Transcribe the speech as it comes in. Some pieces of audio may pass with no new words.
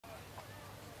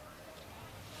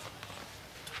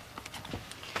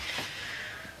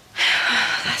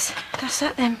That's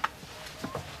that then.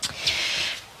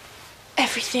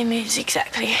 Everything is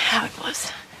exactly how it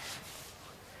was.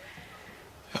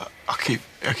 I keep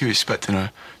expecting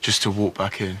her just to walk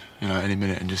back in, you know, any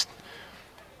minute and just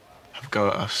have a go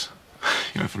at us,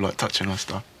 you know, for like touching our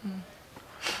stuff.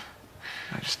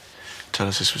 Just tell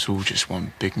us this was all just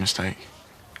one big mistake.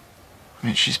 I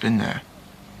mean, she's been there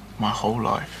my whole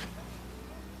life.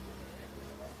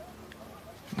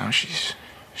 Now she's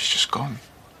just gone.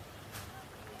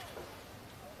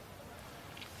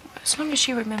 As long as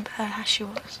you remember her as she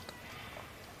was,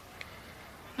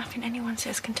 nothing anyone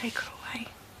says can take her away.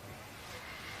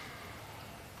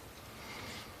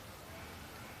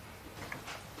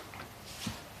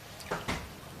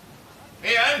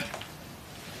 Ian!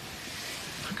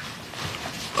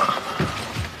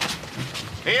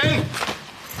 Ian!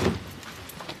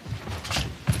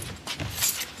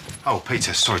 Oh,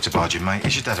 Peter, sorry to barge in, mate.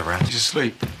 Is your dad around? He's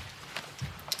asleep.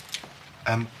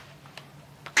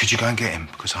 Could you go and get him?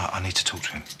 Because I need to talk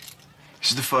to him.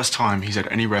 This is the first time he's had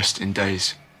any rest in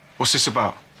days. What's this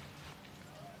about?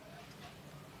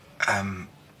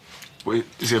 Wait,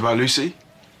 is it about Lucy?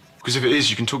 Because if it is,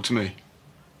 you can talk to me.